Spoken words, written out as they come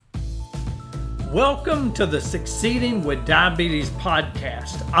Welcome to the Succeeding with Diabetes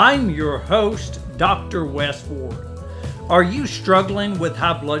podcast. I'm your host, Dr. Wes Ward. Are you struggling with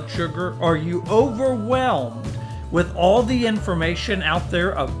high blood sugar? Are you overwhelmed with all the information out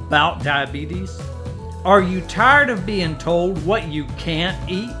there about diabetes? Are you tired of being told what you can't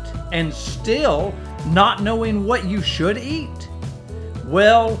eat and still not knowing what you should eat?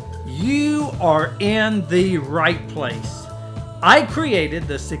 Well, you are in the right place. I created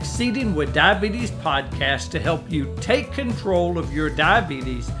the Succeeding with Diabetes podcast to help you take control of your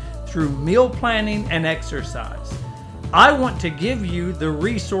diabetes through meal planning and exercise. I want to give you the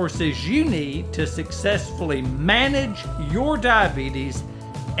resources you need to successfully manage your diabetes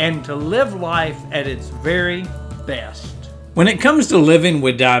and to live life at its very best. When it comes to living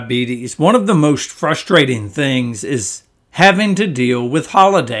with diabetes, one of the most frustrating things is having to deal with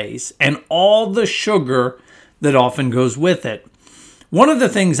holidays and all the sugar that often goes with it. One of the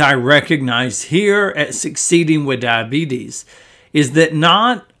things I recognize here at Succeeding with Diabetes is that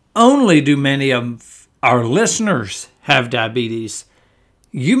not only do many of our listeners have diabetes,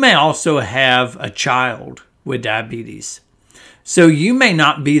 you may also have a child with diabetes. So you may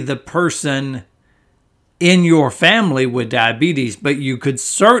not be the person in your family with diabetes, but you could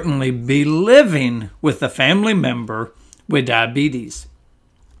certainly be living with a family member with diabetes.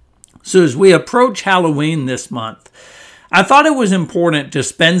 So as we approach Halloween this month, I thought it was important to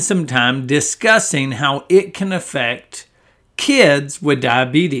spend some time discussing how it can affect kids with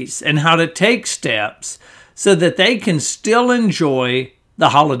diabetes and how to take steps so that they can still enjoy the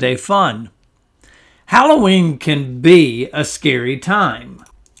holiday fun. Halloween can be a scary time,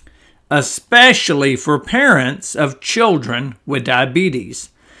 especially for parents of children with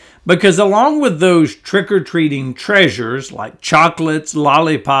diabetes, because along with those trick-or-treating treasures like chocolates,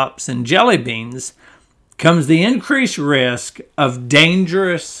 lollipops, and jelly beans, comes the increased risk of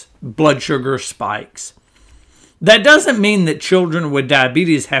dangerous blood sugar spikes. That doesn't mean that children with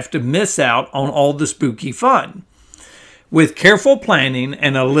diabetes have to miss out on all the spooky fun. With careful planning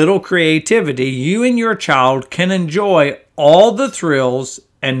and a little creativity, you and your child can enjoy all the thrills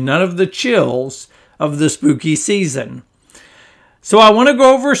and none of the chills of the spooky season. So I want to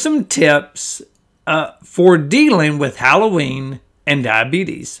go over some tips for dealing with Halloween and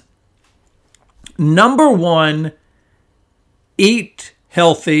diabetes. Number one, eat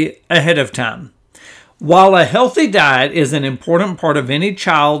healthy ahead of time. While a healthy diet is an important part of any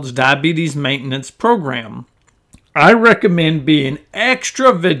child's diabetes maintenance program, I recommend being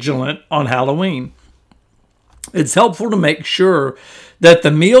extra vigilant on Halloween. It's helpful to make sure that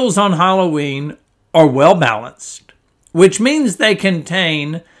the meals on Halloween are well balanced, which means they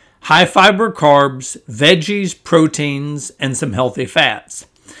contain high fiber carbs, veggies, proteins, and some healthy fats.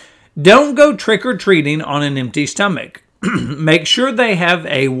 Don't go trick-or-treating on an empty stomach. Make sure they have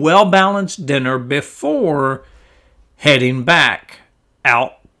a well-balanced dinner before heading back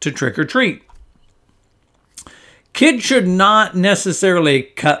out to trick-or-treat. Kids should not necessarily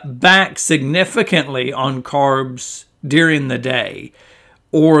cut back significantly on carbs during the day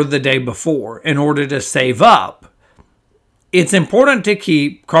or the day before in order to save up. It's important to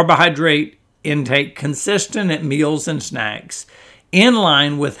keep carbohydrate intake consistent at meals and snacks, in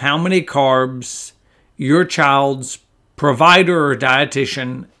line with how many carbs your child's provider or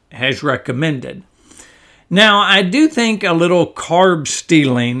dietitian has recommended. Now, I do think a little carb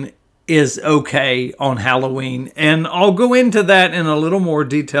stealing is okay on Halloween, and I'll go into that in a little more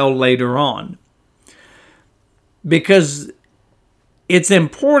detail later on, because it's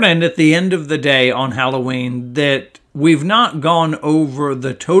important at the end of the day on Halloween that we've not gone over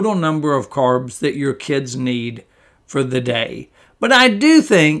the total number of carbs that your kids need for the day. But I do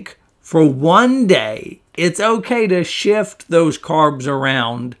think for one day, it's okay to shift those carbs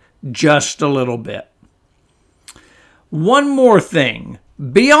around just a little bit. One more thing,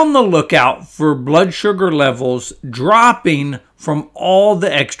 be on the lookout for blood sugar levels dropping from all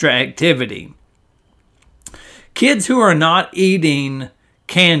the extra activity. Kids who are not eating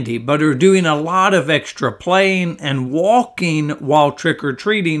candy but are doing a lot of extra playing and walking while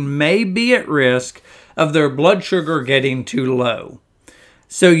trick-or-treating may be at risk of their blood sugar getting too low.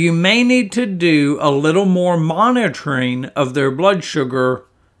 So you may need to do a little more monitoring of their blood sugar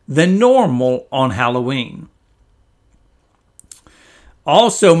than normal on Halloween.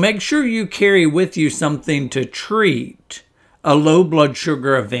 Also, make sure you carry with you something to treat a low blood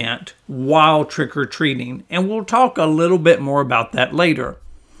sugar event while trick-or-treating, and we'll talk a little bit more about that later.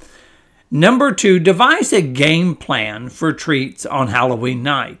 Number two, devise a game plan for treats on Halloween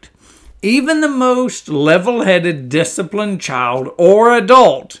night. Even the most level-headed, disciplined child or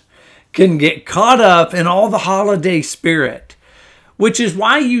adult can get caught up in all the holiday spirit. which is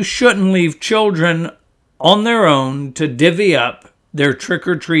why you shouldn't leave children on their own to divvy up their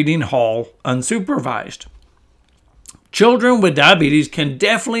trick-or-treating haul unsupervised. Children with diabetes can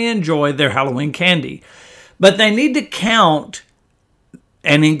definitely enjoy their Halloween candy, but they need to count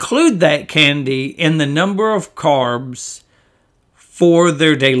and include that candy in the number of carbs for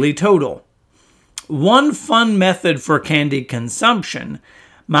their daily total. One fun method for candy consumption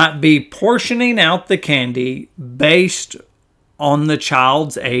might be portioning out the candy based on the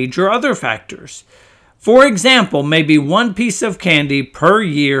child's age or other factors. For example, maybe one piece of candy per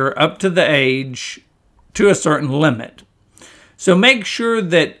year up to the age to a certain limit. So make sure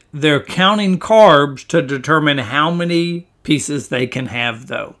that they're counting carbs to determine how many pieces they can have,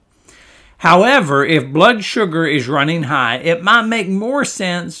 though. However, if blood sugar is running high, it might make more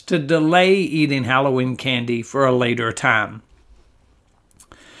sense to delay eating Halloween candy for a later time.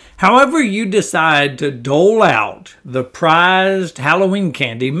 However you decide to dole out the prized Halloween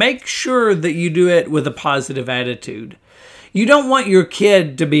candy, make sure that you do it with a positive attitude. You don't want your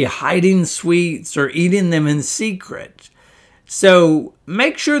kid to be hiding sweets or eating them in secret. So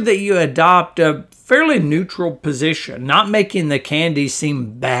make sure that you adopt a fairly neutral position, not making the candy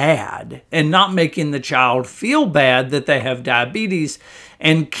seem bad and not making the child feel bad that they have diabetes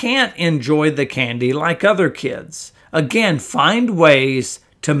and can't enjoy the candy like other kids. Again, find ways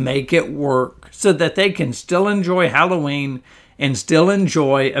to make it work so that they can still enjoy Halloween and still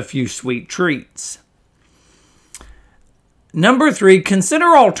enjoy a few sweet treats. Number 3,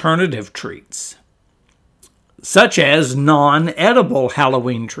 consider alternative treats, such as non-edible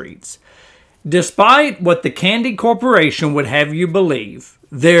Halloween treats. Despite what the Candy Corporation would have you believe,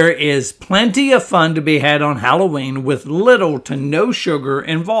 there is plenty of fun to be had on Halloween with little to no sugar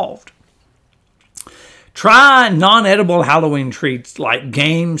involved. Try non-edible Halloween treats like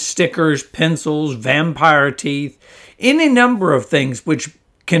games, stickers, pencils, vampire teeth, any number of things which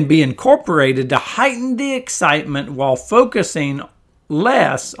can be incorporated to heighten the excitement while focusing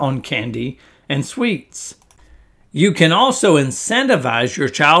less on candy and sweets. You can also incentivize your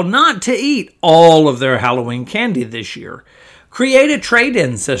child not to eat all of their Halloween candy this year. Create a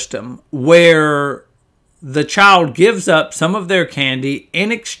trade-in system where the child gives up some of their candy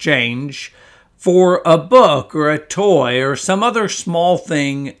in exchange for a book or a toy or some other small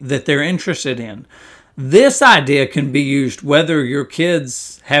thing that they're interested in. This idea can be used whether your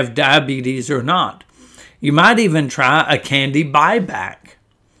kids have diabetes or not. You might even try a candy buyback.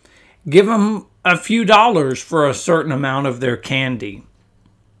 Give them a few dollars for a certain amount of their candy.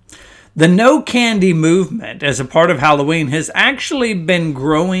 The no candy movement as a part of Halloween has actually been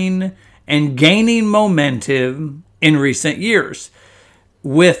growing and gaining momentum in recent years,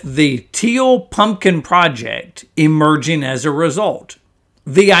 with the Teal Pumpkin Project emerging as a result.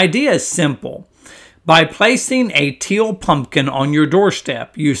 The idea is simple. By placing a teal pumpkin on your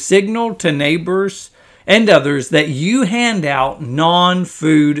doorstep, you signal to neighbors and others that you hand out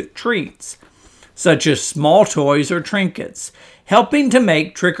non-food treats, such as small toys or trinkets, helping to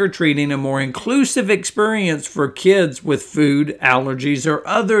make trick-or-treating a more inclusive experience for kids with food allergies or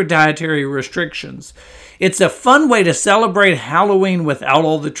other dietary restrictions. It's a fun way to celebrate Halloween without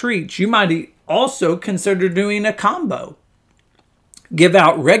all the treats. You might also consider doing a combo. Give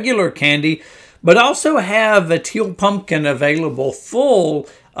out regular candy, but also have a teal pumpkin available full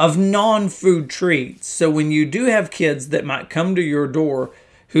of non-food treats. So when you do have kids that might come to your door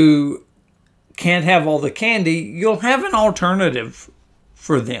who can't have all the candy, you'll have an alternative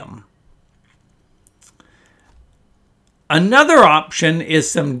for them. Another option is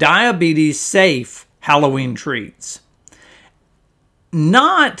some diabetes-safe Halloween treats.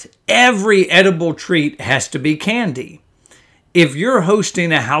 Not every edible treat has to be candy. If you're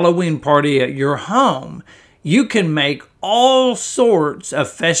hosting a Halloween party at your home, you can make all sorts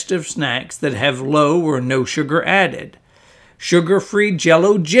of festive snacks that have low or no sugar added. Sugar-free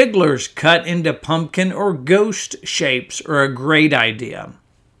Jell-O jigglers cut into pumpkin or ghost shapes are a great idea.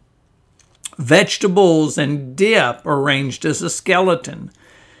 Vegetables and dip arranged as a skeleton.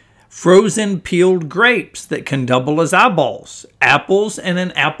 Frozen peeled grapes that can double as eyeballs. Apples and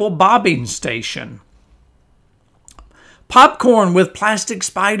an apple bobbing station. Popcorn with plastic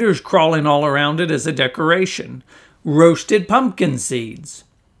spiders crawling all around it as a decoration. Roasted pumpkin seeds.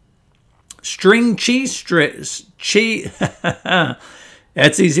 String cheese strips.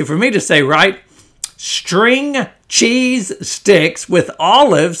 That's easy for me to say, right? String cheese sticks with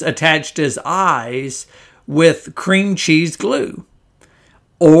olives attached as eyes with cream cheese glue.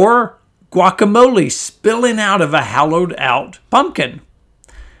 Or guacamole spilling out of a hollowed out pumpkin.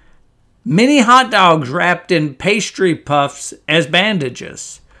 Mini hot dogs wrapped in pastry puffs as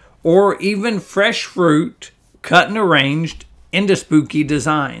bandages. Or even fresh fruit cut and arranged into spooky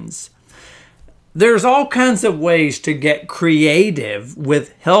designs. There's all kinds of ways to get creative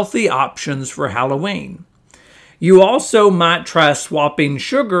with healthy options for Halloween. You also might try swapping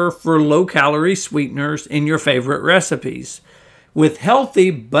sugar for low-calorie sweeteners in your favorite recipes. With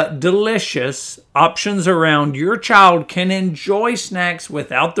healthy but delicious options around, your child can enjoy snacks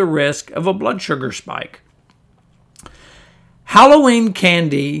without the risk of a blood sugar spike. Halloween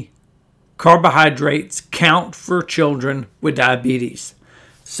candy carbohydrates count for children with diabetes.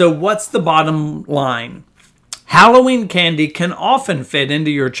 So what's the bottom line? Halloween candy can often fit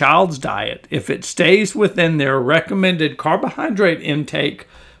into your child's diet if it stays within their recommended carbohydrate intake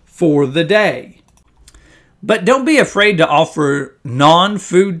for the day. But don't be afraid to offer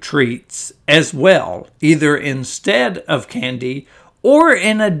non-food treats as well, either instead of candy or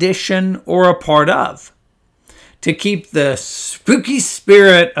in addition or a part of, to keep the spooky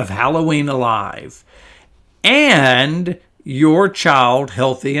spirit of Halloween alive and your child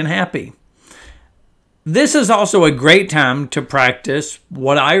healthy and happy. This is also a great time to practice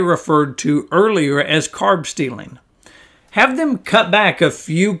what I referred to earlier as carb stealing. Have them cut back a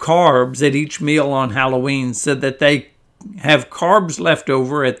few carbs at each meal on Halloween so that they have carbs left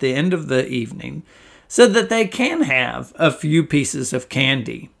over at the end of the evening so that they can have a few pieces of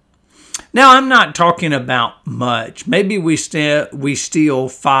candy. Now, I'm not talking about much. Maybe we steal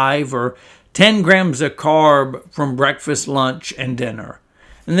 5 or 10 grams of carb from breakfast, lunch, and dinner.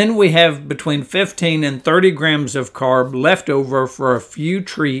 And then we have between 15 and 30 grams of carb left over for a few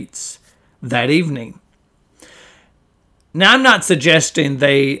treats that evening. Now, I'm not suggesting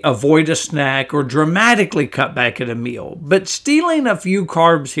they avoid a snack or dramatically cut back at a meal, but stealing a few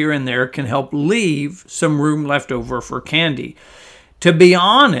carbs here and there can help leave some room left over for candy. To be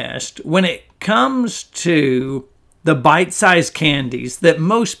honest, when it comes to the bite-sized candies that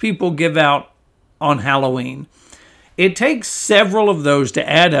most people give out on Halloween, it takes several of those to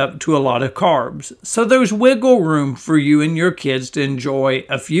add up to a lot of carbs. So there's wiggle room for you and your kids to enjoy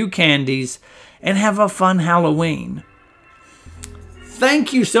a few candies and have a fun Halloween.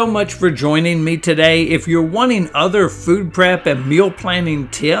 Thank you so much for joining me today. If you're wanting other food prep and meal planning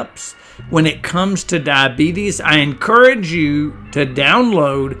tips when it comes to diabetes, I encourage you to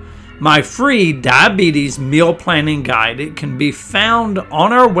download my free diabetes meal planning guide. It can be found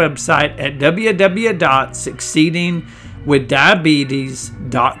on our website at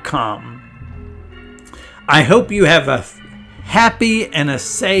www.succeedingwithdiabetes.com. I hope you have a happy and a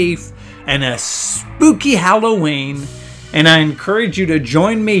safe and a spooky Halloween, and I encourage you to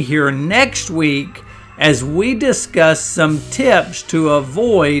join me here next week as we discuss some tips to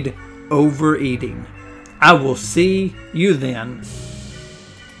avoid overeating. I will see you then.